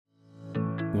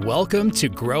Welcome to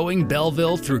Growing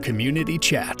Belleville Through Community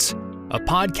Chats, a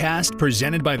podcast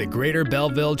presented by the Greater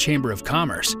Belleville Chamber of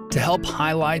Commerce to help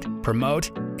highlight,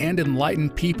 promote, and enlighten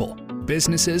people,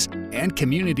 businesses, and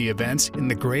community events in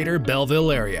the Greater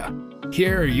Belleville area.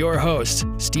 Here are your hosts,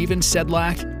 Stephen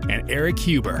Sedlak and Eric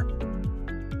Huber.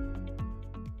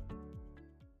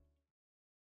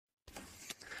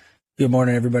 Good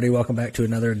morning, everybody. Welcome back to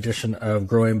another edition of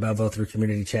Growing Belleville Through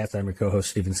Community Chats. I'm your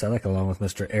co-host, Stephen Sedlak, along with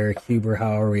Mr. Eric Huber.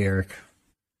 How are we, Eric?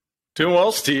 Doing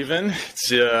well, Stephen. It's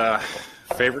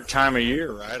favorite time of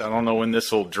year, right? I don't know when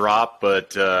this will drop,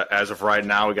 but as of right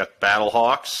now, we got the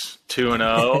Battlehawks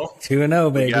 2-0.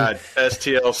 2-0, baby. We got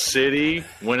STL City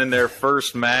winning their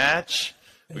first match.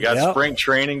 We got spring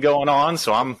training going on,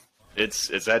 so it's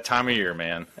that time of year,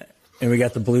 man. And we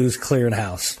got the Blues clearing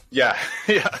house. Yeah.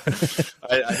 I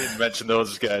didn't mention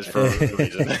those guys for a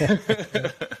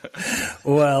reason.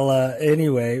 Well,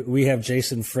 anyway, we have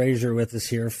Jason Frazier with us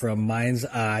here from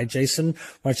Mindseye. Jason,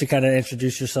 why don't you kind of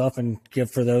introduce yourself and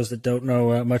give, for those that don't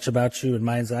know much about you and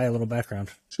Mindseye, a little background?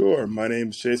 Sure. My name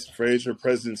is Jason Frazier,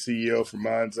 President and CEO for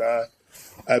Mindseye.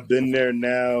 I've been there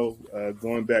now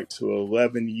going back to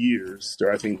 11 years. So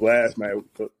I think my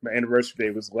anniversary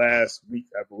day was last week,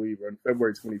 I believe, on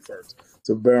February 21st.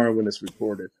 So bear when it's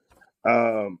recorded.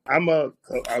 I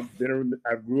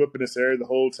grew up in this area the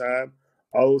whole time.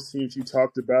 All those teams you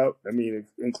talked about,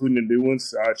 including the new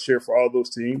ones, I cheer for all those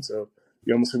teams. So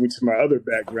you almost took me to my other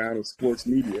background of sports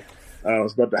media. I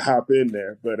was about to hop in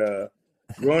there, but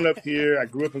growing up here, I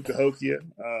grew up in Cahokia,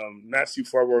 not too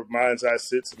far where Mindseye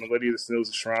sits, in the Lady of the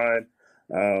Snows Shrine.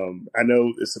 I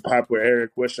know it's a popular area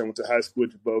question. I went to high school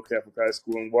at Jabot Catholic High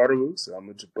School in Waterloo, so I'm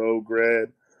a Jabot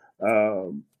grad.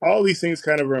 All these things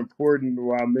kind of are important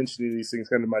while I'm mentioning these things,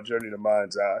 kind of my journey to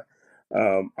Mindseye.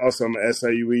 Also, I'm an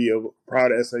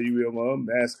proud SIUE alum,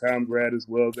 MassCom grad as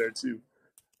well there too.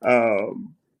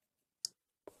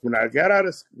 When I got out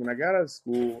of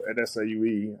school at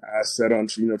SIUE, I set on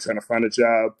trying to find a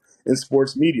job in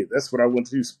sports media. That's what I went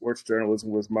to do. Sports journalism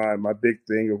was my big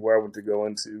thing of where I went to go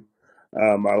into.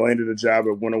 I landed a job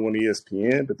at 101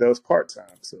 ESPN, but that was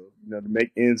part-time. So, to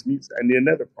make ends meet, I need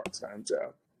another part-time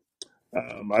job.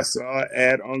 I saw an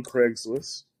ad on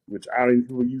Craigslist, which I don't even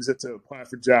people use it to apply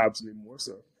for jobs anymore.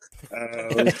 So,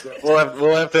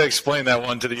 we'll have to explain that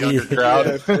one to the younger crowd.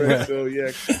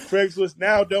 Craigslist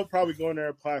now. Don't probably go in there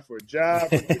and apply for a job.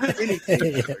 Anything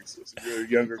on Craigslist if you're a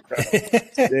younger crowd.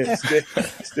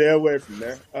 Stay away from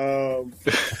there.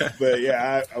 But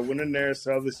yeah, I went in there and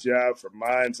saw this job for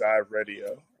Mindseye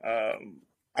Radio.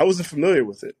 I wasn't familiar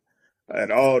with it at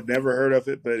all, never heard of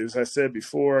it, but as I said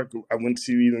before, I went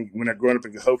to, even when I grew up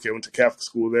in Cahokia, I went to Catholic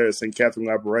school there at St. Catherine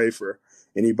Library for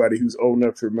anybody who's old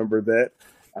enough to remember that.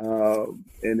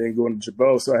 And then going to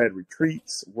Jabot, so I had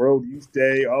retreats, World Youth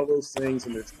Day, all those things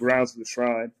in the grounds of the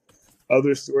shrine.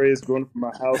 Other stories, growing up in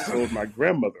my household, my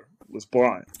grandmother was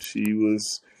blind. She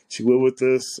lived with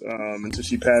us until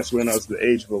she passed away when I was the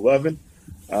age of 11,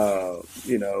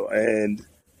 and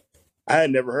I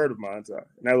had never heard of Mindseye.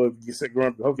 And growing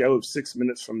up in Cahokia, I lived 6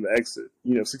 minutes from the exit,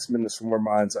 6 minutes from where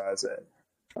Mindseye is at.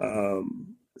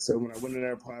 So when I went in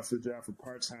there and applied for the job for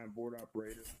part-time board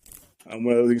operator,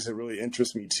 one of the things that really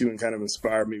interested me too and kind of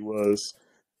inspired me was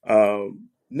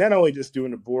not only just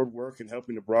doing the board work and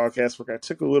helping the broadcast work, I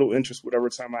took a little interest whatever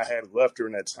time I had left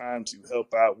during that time to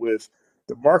help out with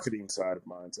the marketing side of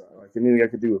Mindseye. Like anything I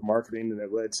could do with marketing, and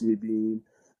that led to me being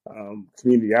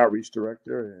community outreach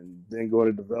director, and then going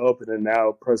to develop, and then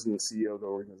now president and CEO of the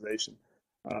organization.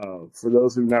 For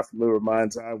those who are not familiar with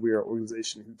Mindseye, we are an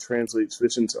organization who translates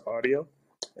vision to audio,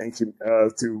 and can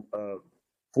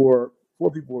for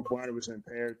people with blind or vision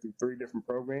impaired through 3 different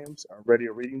programs: our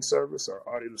radio reading service, our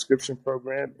audio description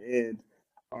program, and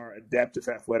our adaptive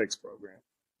athletics program.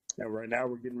 And right now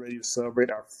we're getting ready to celebrate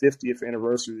our 50th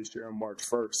anniversary this year on March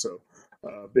 1st. So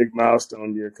big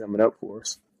milestone year coming up for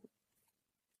us.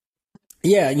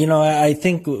 Yeah, I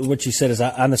think what you said is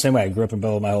I'm the same way. I grew up in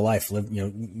Belleville my whole life.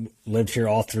 Lived here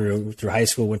all through high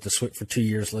school. Went to SWIT for 2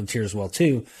 years. Lived here as well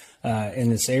too, in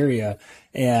this area.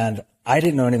 And I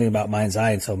didn't know anything about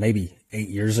Mindseye until maybe 8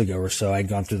 years ago or so. I'd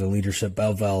gone through the Leadership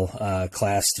Belleville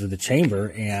class through the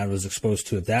chamber and was exposed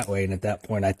to it that way. And at that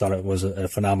point, I thought it was a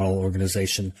phenomenal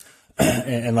organization.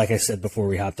 And like I said before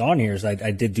we hopped on here, is I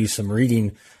did do some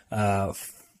reading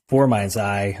for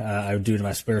Mindseye. I would do it in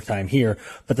my spare time here.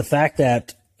 But the fact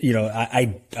that,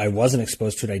 I wasn't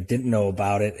exposed to it, I didn't know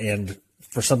about it, and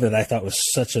for something that I thought was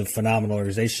such a phenomenal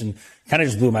organization, kind of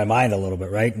just blew my mind a little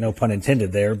bit, right? No pun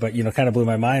intended there, but, kind of blew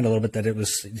my mind a little bit that it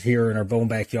was here in our own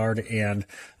backyard and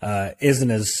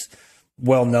isn't as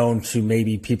well known to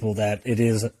maybe people that it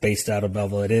is based out of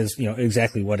Belleville. It is,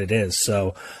 exactly what it is.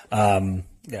 So,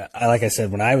 Yeah, like I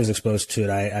said, when I was exposed to it,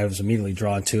 I was immediately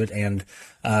drawn to it and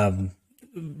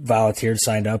volunteered,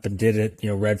 signed up, and did it.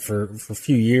 Read for a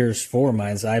few years for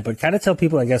Mindseye, but kind of tell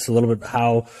people, I guess, a little bit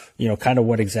how kind of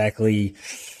what exactly,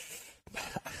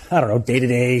 I don't know, day to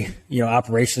day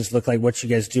operations look like, what you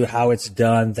guys do, how it's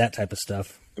done, that type of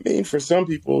stuff. I mean, for some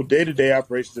people, day to day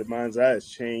operations at Mindseye has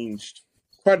changed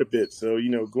quite a bit. So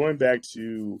going back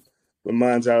to when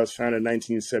Mindseye was founded in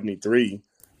 1973.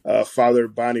 Father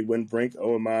Bonnie Windbrink,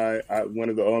 OMI, one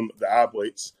of the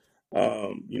oblates,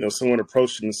 someone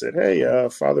approached him and said, "Hey,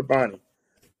 Father Bonnie,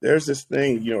 there's this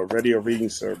thing, a radio reading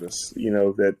service,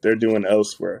 that they're doing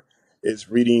elsewhere. It's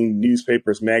reading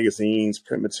newspapers, magazines,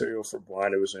 print material for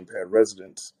blind and visually impaired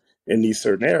residents in these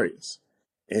certain areas."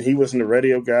 And he wasn't a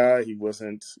radio guy. He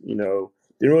wasn't, didn't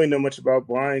really know much about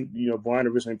blind or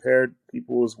visually impaired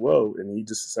people as well. And he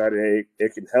just decided, hey,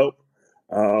 it can help.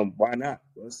 Why not?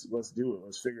 Let's do it.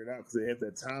 Let's figure it out, because they have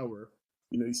that tower.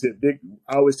 You said big.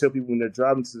 I always tell people when they're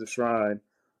driving to the shrine,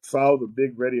 follow the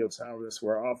big radio tower. That's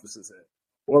where our office is at.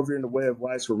 Or if you're in the way of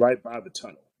lights, we're right by the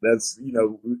tunnel. That's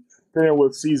depending on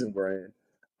what season we're in.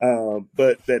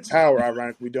 But that tower,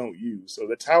 ironically, we don't use. So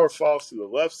the tower falls to the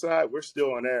left side. We're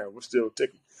still on air. We're still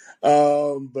ticking.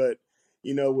 But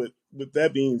with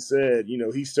that being said,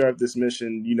 he started this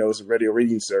mission, as a radio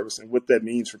reading service, and what that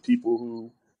means for people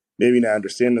who maybe not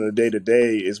understanding the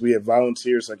day-to-day is we have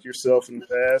volunteers like yourself in the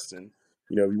past. And,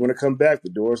 if you want to come back, the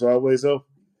door's always open.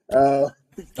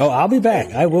 I'll be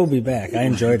back. I will be back. I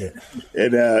enjoyed it.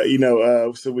 And,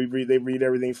 so they read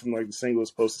everything from like the St.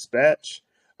 Louis Post-Dispatch,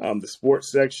 the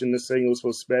sports section, the St. Louis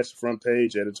Post-Dispatch, front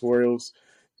page, editorials,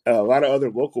 a lot of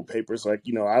other local papers. Like,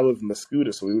 I live in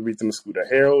Mascoutah, so we would read the Mascoutah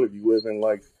Herald. If you live in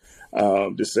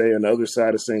just say on the other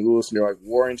side of St. Louis, near like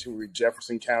Warrington, we read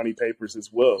Jefferson County papers as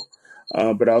well.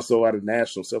 But also a lot of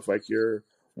national stuff like your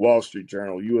Wall Street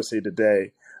Journal, USA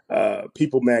Today,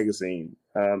 People Magazine,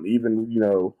 even,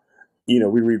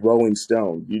 we read Rolling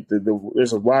Stone.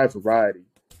 There's a wide variety.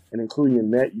 And including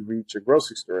in that, you read your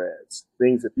grocery store ads,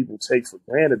 things that people take for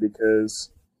granted because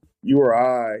you or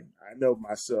I know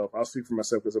myself. I'll speak for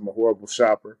myself because I'm a horrible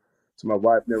shopper. So my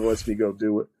wife never lets me go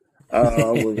do it.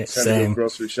 When we're trying to go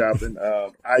grocery shopping.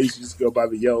 I used to just go by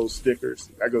the yellow stickers.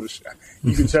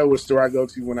 You can tell what store I go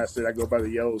to when I said I go by the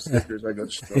yellow stickers. I go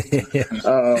to store.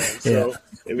 So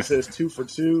if it says 2 for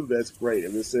 $2, that's great.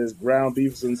 If it says ground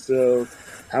beef is on sale,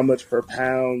 how much per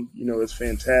pound, it's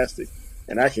fantastic.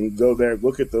 And I can go there,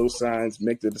 look at those signs,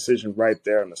 make the decision right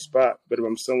there on the spot. But if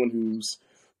I'm someone who's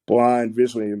blind,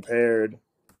 visually impaired,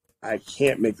 I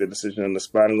can't make the decision on the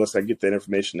spot unless I get that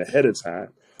information ahead of time.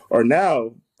 Or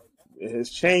now, it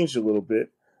has changed a little bit.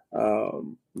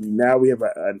 Now we have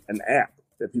an app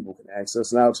that people can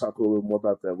access, and I'll talk a little bit more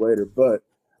about that later. But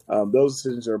those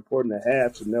decisions are important to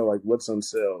have, to know like what's on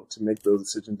sale, to make those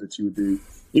decisions that you would do.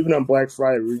 Even on Black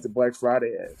Friday, read the Black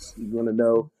Friday ads. You want to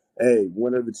know, hey,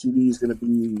 when are the TVs going to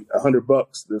be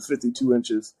 $100? The 52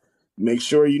 inches. Make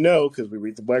sure you know, because we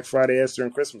read the Black Friday ads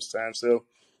during Christmas time. So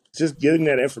just getting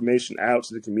that information out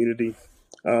to the community.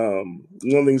 One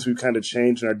of the things we've kind of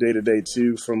changed in our day-to-day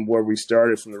too, from where we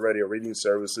started from the radio reading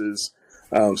services,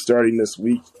 starting this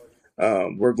week,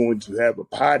 we're going to have a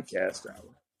podcast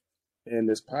hour. And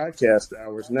this podcast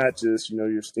hour is not just,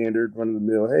 your standard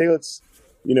run-of-the-mill, hey,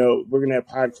 we're going to have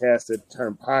podcasts that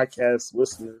turn podcast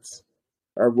listeners,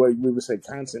 or what we would say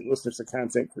content listeners to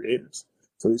content creators.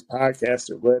 So these podcasts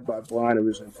are led by blind and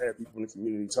visually impaired people in the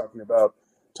community talking about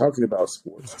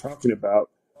sports, talking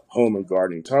about home and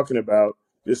gardening, talking about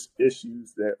just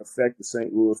issues that affect the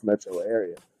St. Louis metro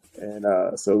area. And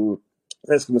so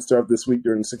that's going to start this week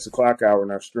during the 6 o'clock hour in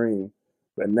our stream.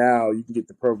 But now you can get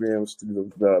the programs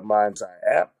through the Mindseye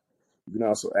app. You can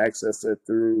also access it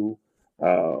through,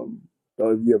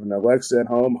 if you have an Alexa at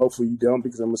home. Hopefully you don't,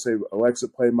 because I'm going to say, Alexa,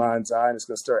 play Mindseye, and it's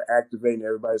going to start activating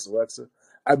everybody's Alexa.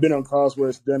 I've been on calls where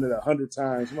it's done it 100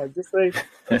 times. I'm like, just say,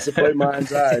 Alexa, play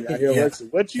Mindseye. And I hear Alexa,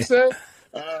 what'd you say?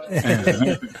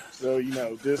 So,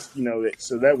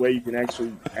 so that way you can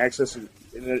actually access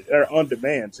it on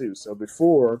demand too. So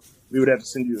before, we would have to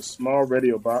send you a small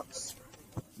radio box.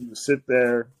 You would sit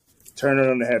there, turn it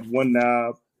on, it had one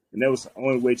knob, and that was the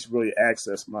only way to really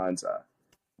access Mindseye.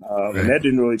 And that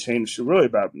didn't really change really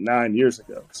about 9 years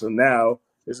ago. So now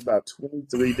there's about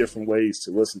 23 different ways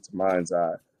to listen to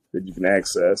Mindseye that you can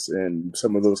access. And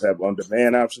some of those have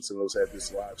on-demand options, some of those have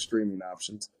just live streaming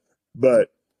options.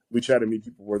 But we try to meet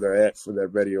people where they're at for that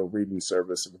radio reading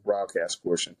service and the broadcast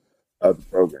portion of the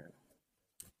program.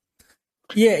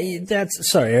 Yeah,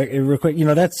 real quick.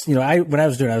 When I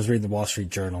was reading the Wall Street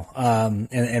Journal,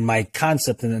 and my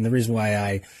concept and the reason why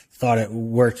I thought it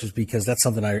worked was because that's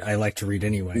something I like to read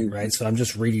anyway, right? So I'm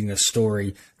just reading a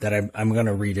story that I'm going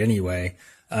to read anyway.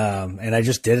 And I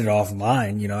just did it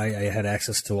offline. I had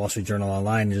access to Wall Street Journal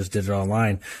online and just did it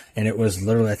online. And it was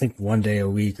literally, I think, 1 day a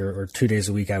week or 2 days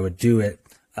a week I would do it.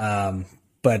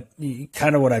 But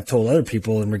kind of what I've told other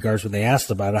people in regards when they asked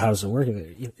about it, how does it work?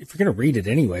 If you're going to read it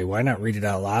anyway, why not read it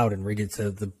out loud and read it to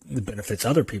the benefits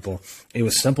other people? It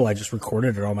was simple. I just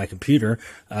recorded it on my computer.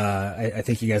 I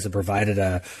think you guys have provided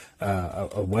a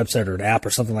website or an app or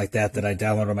something like that I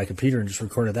downloaded on my computer and just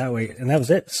recorded that way. And that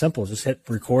was it. Simple. Just hit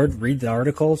record, read the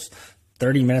articles,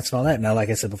 30 minutes and all that. Now, like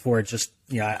I said before, it just,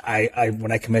 I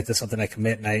when I commit to something, I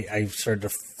commit, and I started to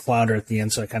flounder at the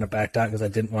end. So I kind of backed out because I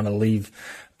didn't want to leave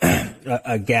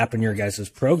a gap in your guys'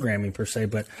 programming per se,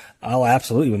 but I'll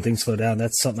absolutely, when things slow down,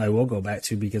 that's something I will go back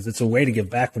to because it's a way to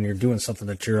give back when you're doing something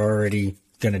that you're already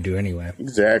going to do anyway.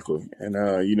 Exactly. And,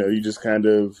 you just kind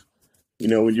of,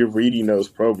 when you're reading those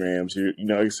programs, like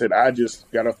I said, I just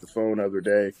got off the phone the other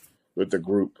day with the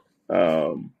group.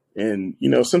 And,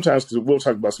 sometimes, because we'll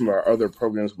talk about some of our other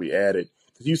programs we added,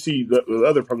 because you see the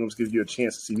other programs give you a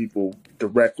chance to see people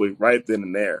directly right then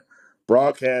and there.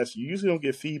 Broadcast, you usually don't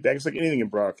get feedback. It's like anything in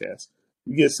broadcast.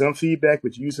 You get some feedback,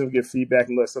 but you usually don't get feedback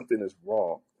unless something is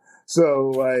wrong. So,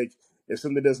 like, if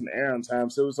something doesn't air on time.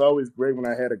 So it's always great when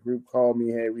I had a group call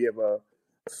me, hey, we have a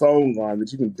phone line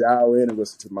that you can dial in and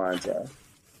listen to Mindseye.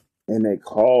 And they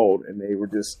called, and they were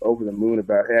just over the moon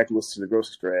about, hey, I can listen to the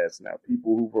grocery strads. Now,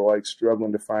 people who were, like,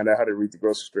 struggling to find out how to read the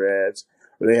grocery strads,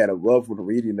 or they had a loved one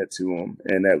reading it to them,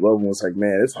 and that loved one was like,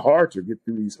 man, it's hard to get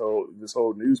through this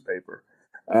whole newspaper.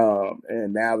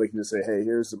 And now they can just say, hey,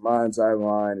 here's the Mindseye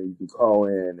line, and you can call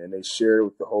in, and they share it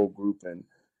with the whole group. And,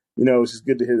 it's just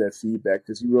good to hear that feedback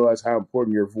because you realize how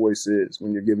important your voice is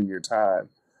when you're giving your time,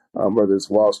 whether it's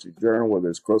Wall Street Journal, whether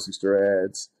it's grocery store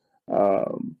ads,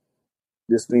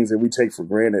 just things that we take for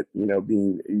granted, I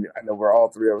know we're all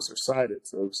three of us are sighted.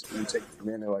 So we take it for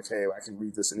granted like, hey, I can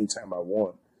read this anytime I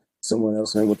want. Someone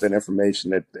else with that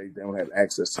information that they don't have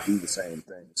access to do the same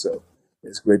thing. So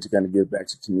it's great to kind of give back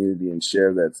to the community and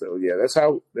share that. So yeah, that's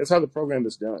how the program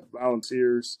is done.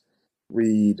 Volunteers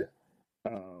read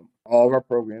all of our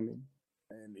programming,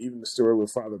 and even the story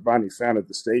with Father Bonnie found at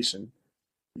the station.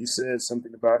 He said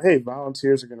something about, hey,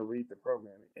 volunteers are going to read the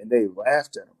programming, and they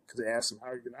laughed at him because they asked him,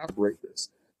 how are you going to operate this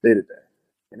day to day?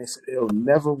 And they said, it'll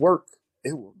never work.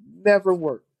 It will never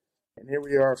work. And here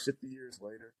we are 50 years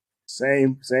later,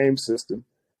 same system.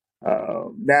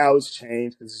 Now it's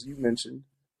changed because, as you mentioned,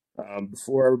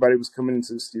 before everybody was coming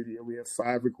into the studio, we have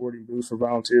 5 recording booths for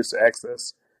volunteers to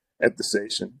access at the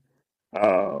station.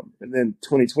 And then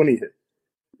 2020 hit,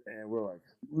 and we're like,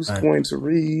 who's going to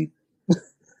read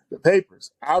the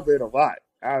papers? I read a lot.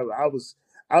 I was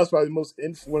probably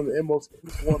one of the most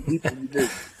informed people you knew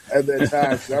at that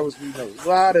time. So I was reading a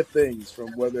lot of things,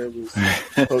 from whether it was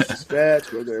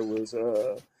Post-Dispatch, whether it was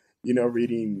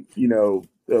reading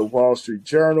the Wall Street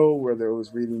Journal, whether it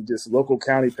was reading just local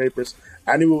county papers.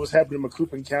 I knew what was happening in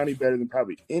Macoupin County better than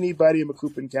probably anybody in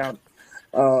Macoupin County.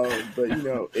 But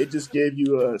it just gave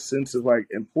you a sense of like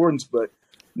importance. But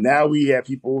now we have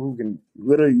people who can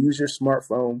literally use your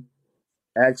smartphone,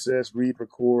 access, read,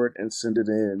 record, and send it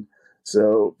in.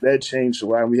 So that changed a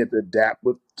lot. We had to adapt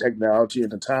with technology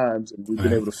and the times, and we've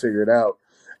been able to figure it out.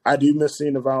 I do miss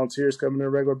seeing the volunteers coming on a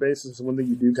regular basis. One thing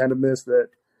you do kind of miss, that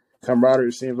camaraderie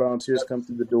of seeing volunteers come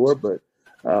through the door, but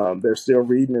they're still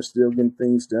reading, they're still getting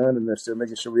things done, and they're still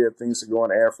making sure we have things to go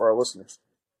on air for our listeners.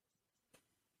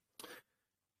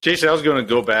 Jason, I was going to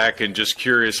go back and just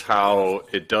curious how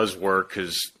it does work,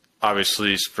 because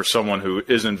obviously for someone who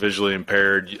isn't visually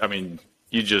impaired, I mean,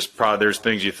 you just probably, there's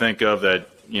things you think of that,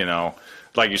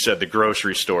 like you said, the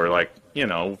grocery store, like,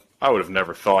 I would have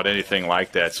never thought anything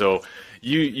like that. So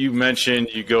you mentioned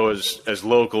you go as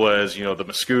local as, the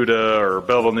Mascoutah or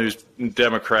Belleville News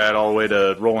Democrat, all the way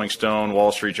to Rolling Stone,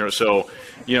 Wall Street Journal. So,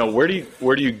 where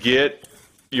do you get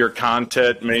your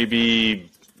content? Maybe,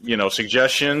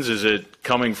 suggestions? Is it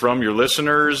coming from your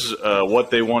listeners, what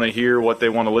they want to hear, what they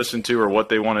want to listen to, or what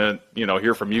they want to,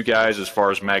 hear from you guys as far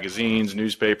as magazines,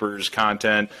 newspapers,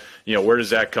 content? Where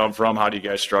does that come from? How do you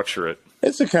guys structure it?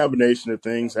 It's a combination of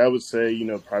things. I would say,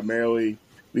 primarily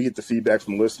we get the feedback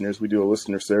from listeners. We do a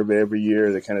listener survey every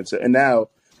year that kind of, and now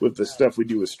with the stuff we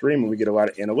do with streaming, we get a lot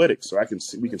of analytics. So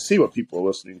we can see what people are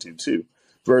listening to too.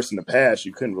 Versus in the past,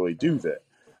 you couldn't really do that.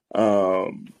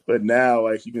 But now,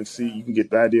 like, you can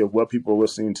get the idea of what people are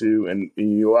listening to. And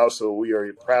we are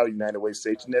a proud United Way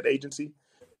safety net agency.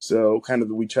 So kind of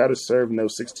we try to serve in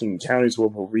those 16 counties where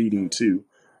we're reading too.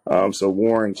 So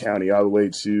Warren County all the way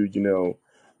to,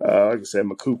 like I said,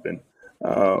 Macoupin.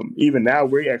 Even now,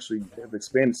 we actually have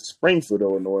expanded to Springfield,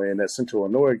 Illinois, and that Central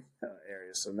Illinois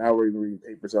area. So now we're reading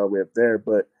papers all the way up there.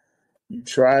 But you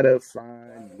try to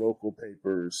find local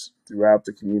papers throughout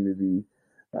the community,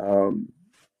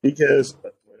 because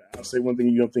I'll say one thing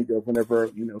you don't think of whenever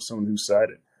someone who's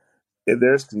sighted. If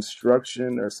there's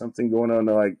construction or something going on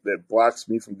like that blocks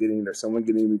me from getting, or someone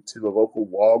getting me to the local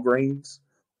Walgreens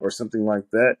or something like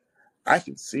that, I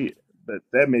can see it, but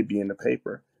that may be in the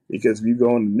paper. Because if you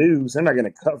go on the news, they're not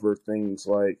going to cover things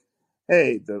like,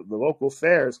 hey, the local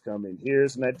fair is coming.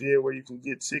 Here's an idea where you can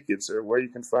get tickets or where you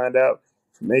can find out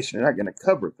information. They're not going to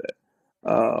cover that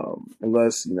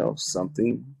unless,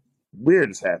 something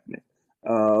weird is happening.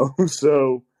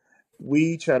 So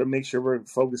we try to make sure we're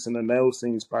focusing on those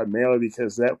things primarily,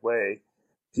 because that way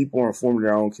people are informed in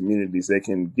their own communities. They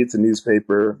can get the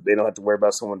newspaper. They don't have to worry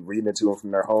about someone reading it to them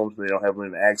from their homes. They don't have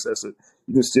them to access it.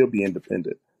 You can still be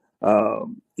independent.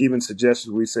 Even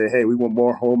suggestions, we say, hey, we want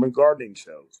more home and gardening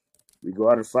shows. We go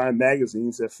out and find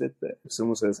magazines that fit that. If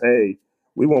someone says, hey,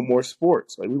 we want more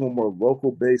sports, like we want more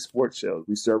local-based sports shows,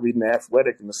 we start reading The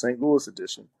Athletic in the St. Louis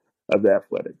edition of The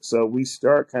Athletic. So we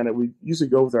usually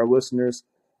go with our listeners.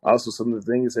 Also, some of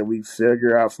the things that we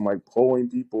figure out from like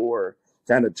polling people or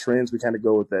kind of trends, we kind of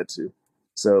go with that too.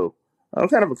 So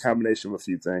kind of a combination of a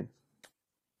few things.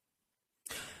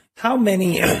 How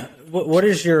many, what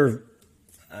is your,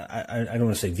 I don't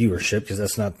want to say viewership, because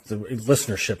that's not the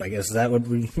listenership, I guess. Is that what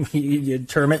you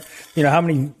term it? How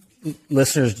many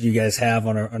listeners do you guys have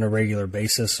on a regular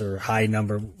basis, or high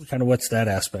number? Kind of what's that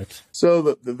aspect? So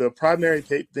the primary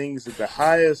things that the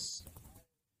highest,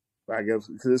 I guess,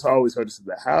 because it's always hard to say,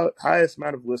 the highest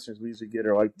amount of listeners we usually get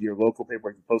are like your local paper,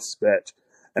 like the Post-Dispatch.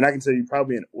 And I can tell you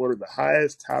probably in order, the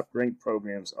highest top ranked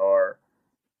programs are,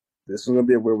 this is going to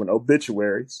be a weird one,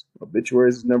 obituaries.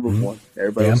 Obituaries is number one.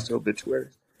 Everybody else is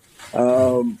obituaries.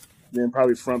 Then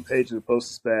probably front page of the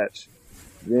Post-Dispatch.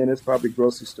 Then it's probably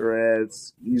grocery store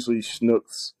ads, usually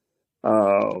Schnucks.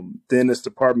 Then it's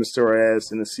department store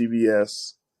ads and the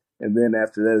CVS. And then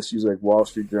after that, it's usually like Wall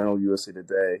Street Journal, USA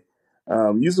Today.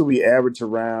 Usually we average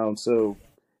around, so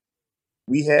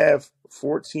we have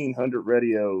 1,400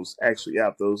 radios actually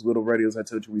out. Those little radios I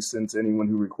told you we send to anyone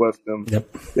who requests them.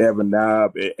 Yep. They have a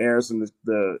knob. It airs in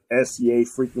the SCA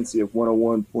frequency of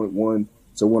 101.1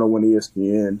 to 101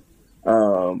 ESPN.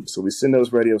 So we send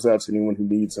those radios out to anyone who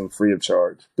needs them free of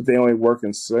charge. But they only work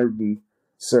in certain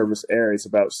service areas,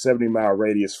 about 70-mile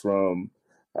radius from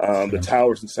the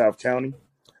towers in South County.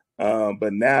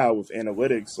 But now with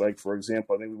analytics, like for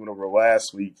example, I think we went over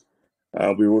last week.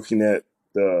 We were looking at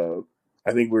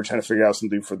I think we were trying to figure out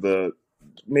something for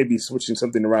maybe switching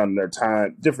something around in their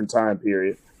different time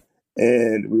period.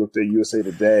 And we looked at USA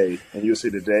Today, and USA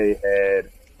Today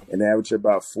had an average of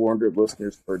about 400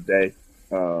 listeners per day,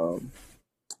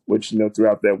 which,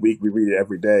 throughout that week, we read it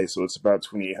every day. So it's about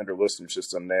 2,800 listeners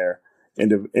just on their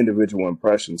individual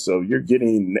impressions. So you're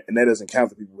getting, and that doesn't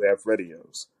count the people who have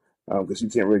radios, because you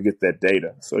can't really get that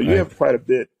data. So you have quite a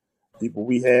bit of people.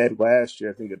 We had last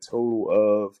year, I think, a total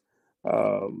of,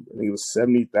 I think it was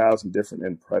 70,000 different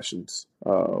impressions.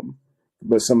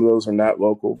 But some of those are not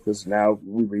local, because now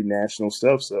we read national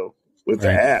stuff. So with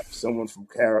the app, someone from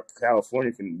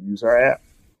California can use our app.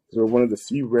 So we're one of the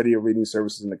few radio reading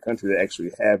services in the country that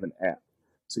actually have an app.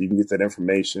 So you can get that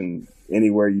information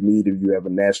anywhere you need if you have a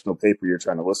national paper you're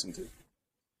trying to listen to.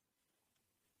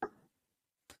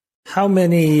 How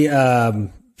many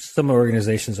similar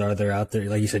organizations are there out there?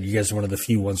 Like you said, you guys are one of the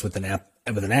few ones with an app.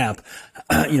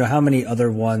 How many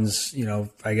other ones,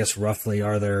 I guess roughly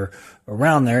are there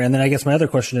around there? And then I guess my other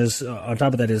question is, on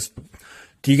top of that, is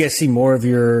do you guys see more of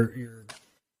your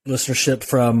listenership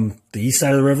from the east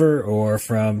side of the river or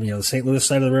from, the St. Louis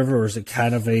side of the river, or is it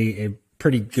kind of a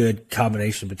pretty good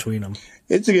combination between them?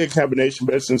 It's a good combination,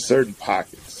 but it's in certain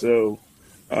pockets. So,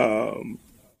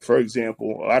 for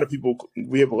example, a lot of people,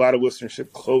 we have a lot of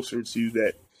listenership closer to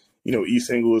that, East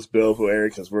St. Louis, Belleville area,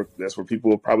 because that's where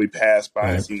people will probably pass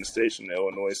by and see the station, the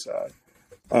Illinois side.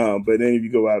 But then if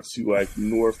you go out to like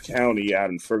North County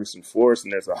out in Ferguson Forest,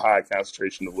 and there's a high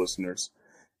concentration of listeners.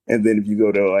 And then if you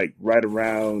go to like right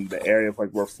around the area of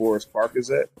like where Forest Park is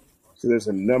at, so there's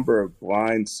a number of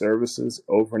blind services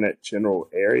over in that general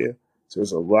area. So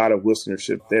there's a lot of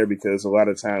listenership there, because a lot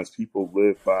of times people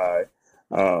live by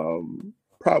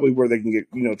probably where they can get,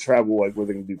 travel, like where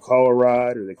they can do call a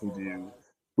ride, or they can do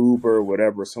Uber or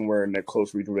whatever, somewhere in that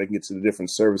close region where they can get to the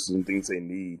different services and things they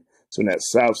need. So in that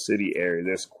South City area,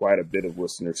 there's quite a bit of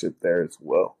listenership there as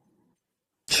well.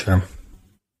 Sure.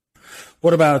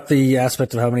 What about the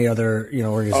aspect of how many other,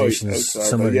 organizations?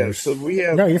 So we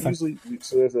have usually,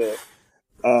 so there's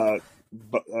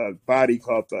body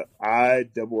called the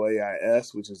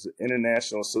IAAIS, which is the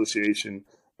International Association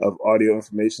of Audio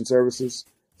Information Services.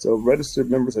 So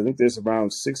registered members, I think there's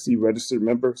around 60 registered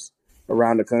members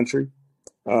around the country.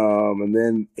 And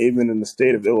then even in the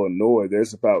state of Illinois,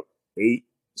 there's about 8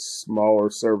 smaller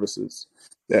services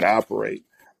that operate.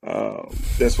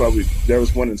 That's why there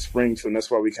was one in Springfield, and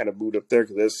that's why we kind of moved up there,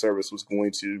 because that service was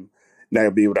going to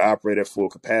not be able to operate at full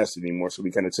capacity anymore. So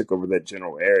we kind of took over that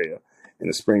general area in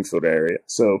the Springfield area.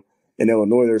 So in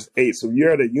Illinois, there's 8. So if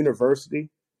you're at a university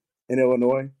in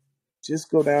Illinois, just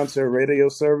go down to a radio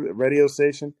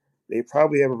station. They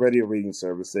probably have a radio reading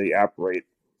service. They operate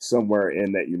somewhere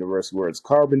in that university, where it's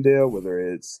Carbondale, whether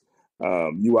it's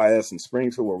UIS in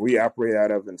Springfield, where we operate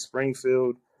out of in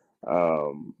Springfield.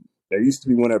 There used to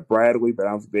be one at Bradley, but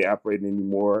I don't think they operate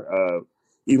anymore.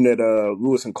 Even at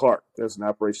Lewis and Clark, there's an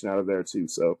operation out of there too.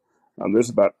 So there's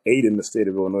about 8 in the state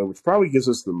of Illinois, which probably gives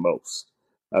us the most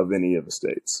of any of the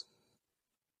states.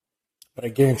 But I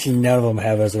guarantee none of them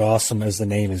have as awesome as the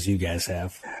name as you guys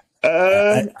have.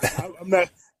 I'm not.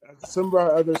 Some of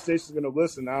our other stations are going to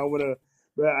listen. I don't want to.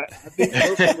 But I think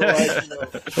most people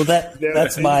well,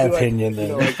 that's my opinion.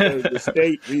 Then. Like the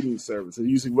state reading service. So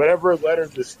usually whatever letter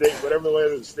the state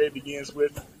begins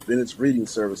with, then it's reading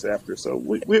service after. So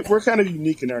we're kind of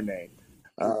unique in our name.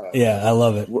 Yeah, I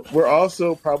love it. We're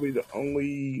also probably the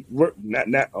only. We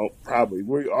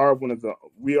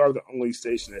are the only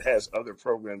station that has other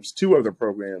programs, 2 other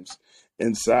programs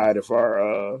inside of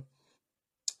our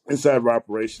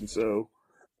operation. So.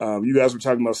 You guys were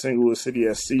talking about St. Louis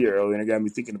City SC earlier, and it got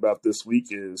me thinking about this week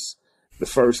is the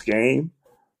first game.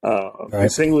 Right.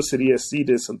 And St. Louis City SC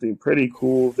did something pretty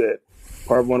cool that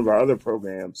part of one of our other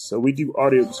programs. So we do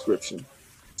audio description.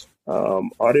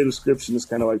 Audio description is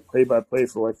kind of like play-by-play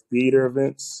for like theater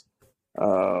events.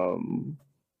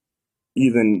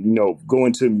 Even,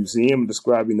 going to a museum and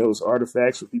describing those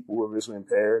artifacts for people who are visually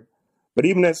impaired. But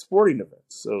even at sporting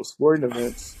events. So sporting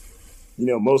events,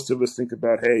 most of us think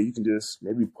about, hey, you can just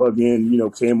maybe plug in,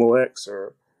 KMOX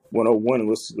or 101 and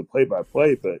listen to the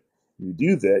play-by-play. But you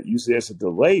do that, usually there's a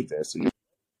delay there. So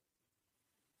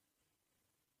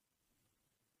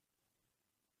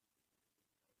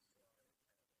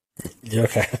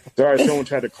okay. Sorry, someone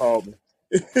tried to call me.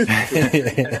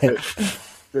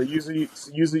 So usually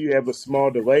you have a small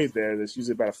delay there. That's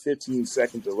usually about a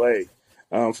 15-second delay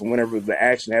from whenever the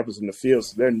action happens in the field.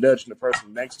 So they're nudging the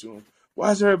person next to them.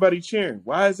 Why is everybody cheering?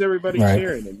 Why is everybody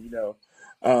cheering? And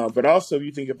but also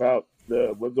you think about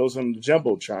what goes on the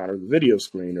jumbotron or the video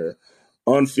screen or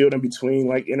on field in between,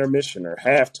 like intermission or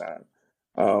halftime.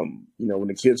 When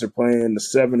the kids are playing the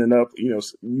 7 and up,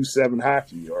 U7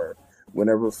 hockey, or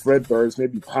whenever Fred Bird's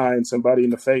maybe pieing somebody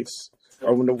in the face,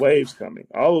 or when the wave's coming.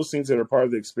 All those things that are part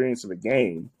of the experience of the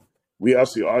game, we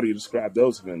also audio describe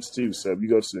those events too. So if you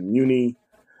go to the Muni,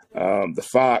 the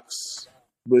Fox,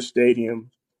 Busch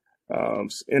Stadium,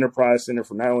 Enterprise Center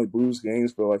for not only Blues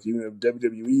games, but like even if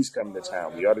WWE's coming to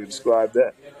town, we audio describe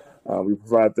that. We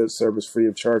provide that service free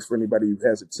of charge for anybody who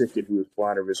has a ticket who is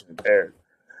blind or visually impaired.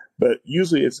 But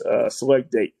usually it's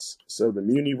select dates. So the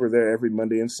Muni, we're there every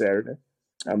Monday and Saturday.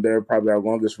 They're probably our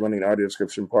longest running audio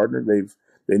description partner.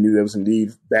 They knew that was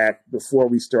indeed back before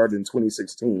we started in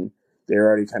 2016. They're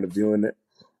already kind of doing it.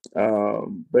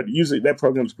 But usually that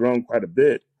program's grown quite a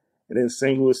bit. And then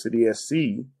St. Louis City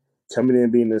SC, coming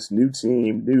in being this new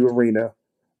team, new arena,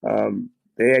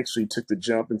 they actually took the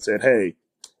jump and said, hey,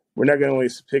 we're not going to only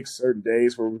pick certain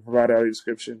days where we provide audio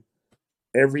description.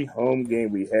 Every home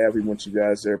game we have, we want you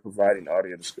guys there providing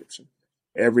audio description.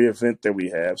 Every event that we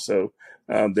have. So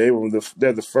they're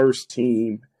the first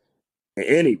team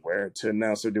anywhere to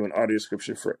announce they're doing audio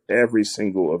description for every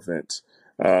single event.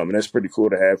 And that's pretty cool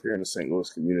to have here in the St. Louis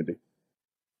community.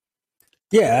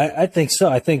 Yeah, I think so.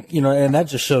 I think, and that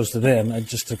just shows to them,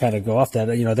 just to kind of go off that,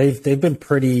 they've been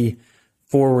pretty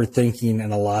forward thinking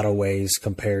in a lot of ways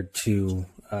compared to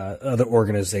other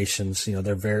organizations.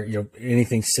 They're very,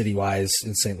 anything city-wise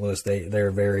in St. Louis,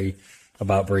 they're very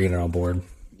about bringing it on board.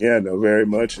 Yeah, no, very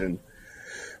much. And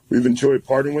we've enjoyed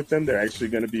partnering with them. They're actually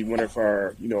going to be one of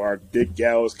our, our big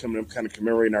galas coming up, kind of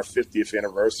commemorating our 50th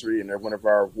anniversary. And they're one of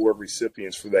our award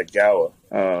recipients for that gala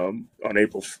on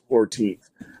April 14th.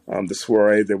 The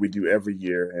soiree that we do every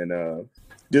year. And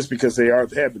just because they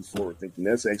have been forward thinking,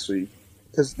 that's actually,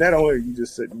 because not only are you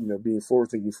just being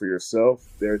forward thinking for yourself,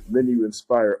 then you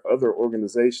inspire other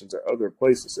organizations or other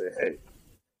places to say, hey,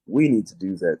 we need to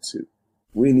do that too.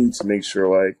 We need to make sure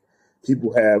like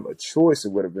people have a choice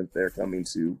of what event they're coming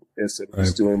to instead of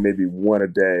just doing maybe one a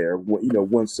day or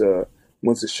once a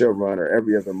show run or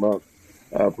every other month,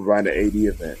 providing an AD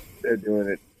event. They're doing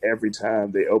it every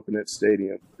time they open that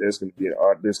stadium, there's going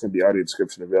to be audio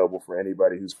description available for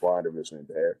anybody who's blind or visually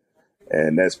impaired,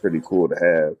 and that's pretty cool to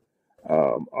have.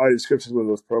 Audio description is one of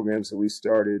those programs that we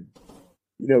started,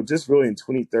 just really in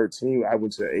 2013. I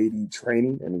went to AD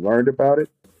training and learned about it.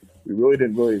 We really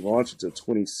didn't launch until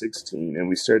 2016, and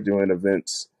we started doing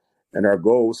events. And our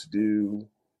goal was to do,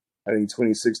 I think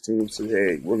 2016, we said,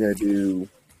 hey, we're going to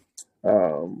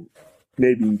do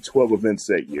maybe 12 events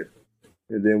that year.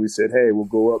 And then we said, hey, we'll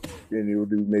go up and we'll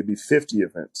do maybe 50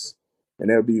 events. And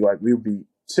that would be like, we would be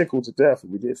tickled to death if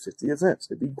we did 50 events.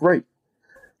 It'd be great.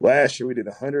 Last year, we did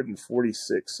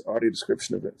 146 audio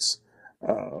description events.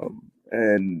 And,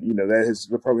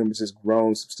 the program has just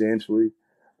grown substantially.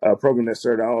 A program that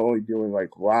started out only doing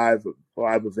like live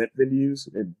event venues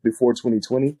before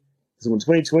 2020. So when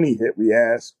 2020 hit, we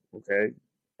asked, okay,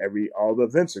 all the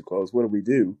events are closed. What do we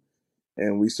do?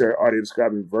 And we started audio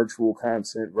describing virtual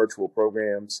content, virtual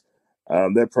programs.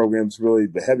 That program's really,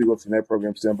 the heavy lifting that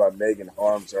program's done by Megan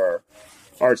Harms, our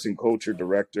arts and culture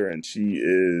director. And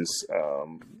she's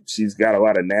got a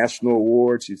lot of national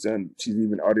awards. She's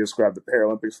even audio described the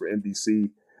Paralympics for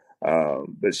NBC.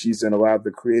 But she's done a lot of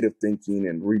the creative thinking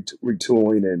and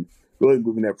retooling and really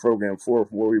moving that program forward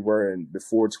from where we were in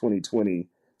before 2020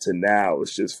 to now.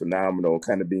 It's just phenomenal,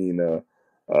 kind of being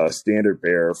a standard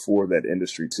bearer for that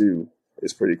industry too.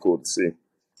 It's pretty cool to see.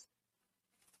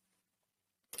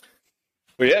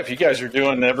 Well, yeah, if you guys are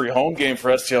doing every home game for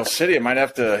STL City, I might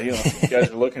have to, if you guys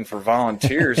are looking for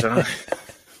volunteers.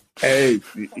 Hey,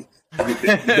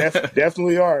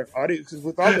 definitely are. Because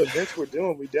with all the events we're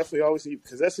doing, we definitely always need,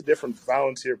 because that's a different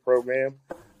volunteer program.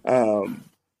 And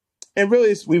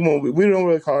really, we don't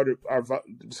really call our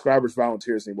describers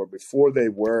volunteers anymore. Before they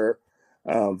were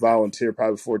volunteer,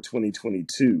 probably before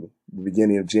 2022, the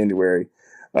beginning of January.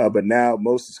 But now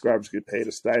most describers get paid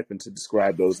a stipend to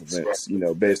describe those events,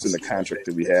 based on the contract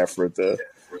that we have for the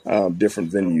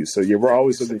different venues. So yeah, we're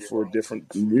always looking for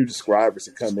different new describers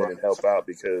to come in and help out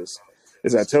because,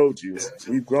 as I told you,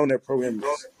 we've grown that program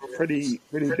pretty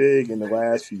big in the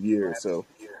last few years. So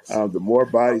the more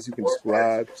bodies you can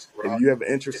describe, if you have an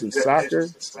interest in soccer,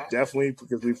 definitely,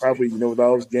 because we probably, with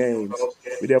all those games,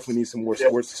 we definitely need some more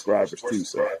sports describers too.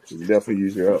 So we definitely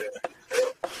use your help.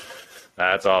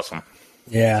 That's awesome.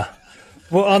 Yeah.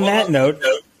 Well, on that note,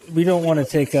 we don't want to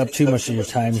take up too much of your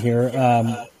time here.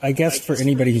 I guess for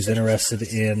anybody who's interested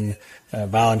in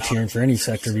volunteering for any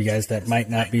sector of you guys that might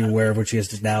not be aware of what you guys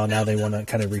did now they want to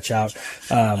kind of reach out.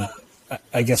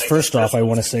 I guess first off, I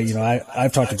want to say,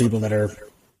 I've talked to people that are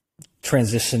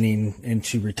transitioning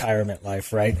into retirement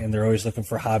life, right? And they're always looking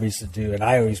for hobbies to do. And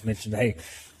I always mention, hey,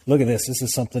 look at this. This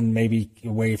is something, maybe a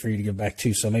way for you to give back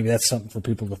to. So maybe that's something for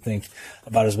people to think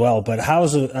about as well. But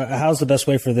how's the best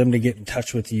way for them to get in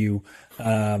touch with you,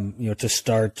 to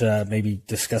start maybe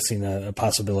discussing a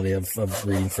possibility of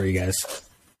reading for you guys?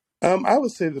 I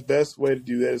would say the best way to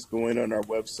do that is going on our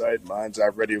website,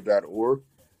 mindseyeradio.org.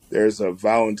 There's a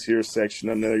volunteer section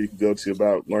on there you can go to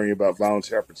about learning about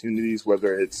volunteer opportunities,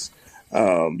 whether it's,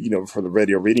 for the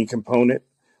radio reading component,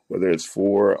 whether it's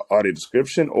for audio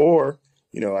description or,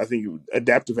 I think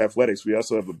adaptive athletics. We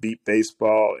also have a beat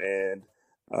baseball and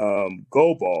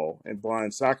goal ball and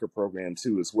blind soccer program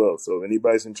too as well. So if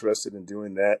anybody's interested in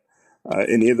doing that,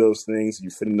 any of those things, you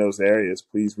fit in those areas,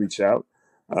 please reach out.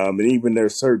 And even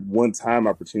there's certain one-time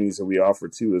opportunities that we offer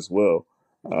too as well.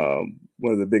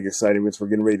 One of the big exciting events, we're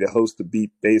getting ready to host the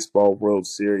Beat Baseball World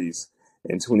Series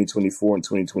in 2024 and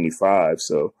 2025.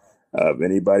 So if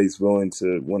anybody's willing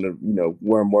to want to,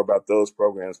 learn more about those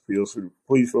programs,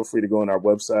 please feel free to go on our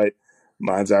website,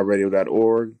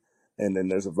 mindseyeradio.org. And then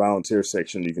there's a volunteer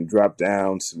section. You can drop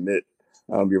down, submit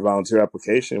your volunteer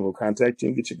application, and we'll contact you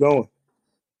and get you going.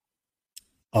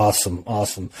 Awesome.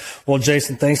 Well,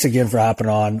 Jason, thanks again for hopping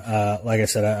on. Like I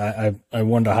said, I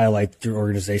wanted to highlight your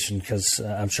organization because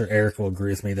I'm sure Eric will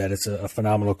agree with me that it's a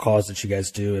phenomenal cause that you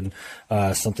guys do and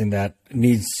something that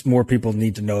more people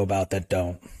need to know about that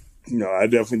don't. I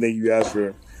definitely thank you guys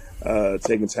for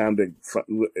taking time to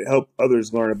help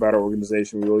others learn about our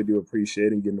organization. We really do appreciate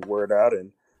it and getting the word out,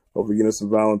 and hopefully getting some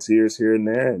volunteers here and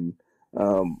there. And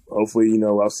hopefully,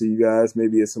 I'll see you guys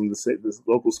maybe at some of the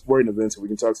local sporting events so we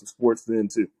can talk some sports then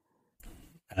too.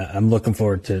 I'm looking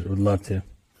forward to it. Would love to.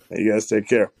 Hey, you guys take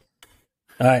care.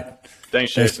 All right.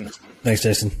 Thanks, Jason. Thanks,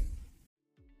 Jason.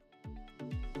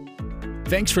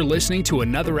 Thanks for listening to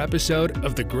another episode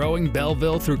of the Growing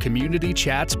Belleville Through Community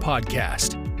Chats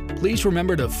podcast. Please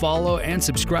remember to follow and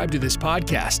subscribe to this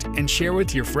podcast and share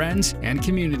with your friends and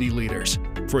community leaders.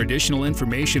 For additional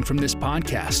information from this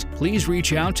podcast, please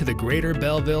reach out to the Greater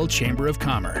Belleville Chamber of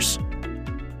Commerce.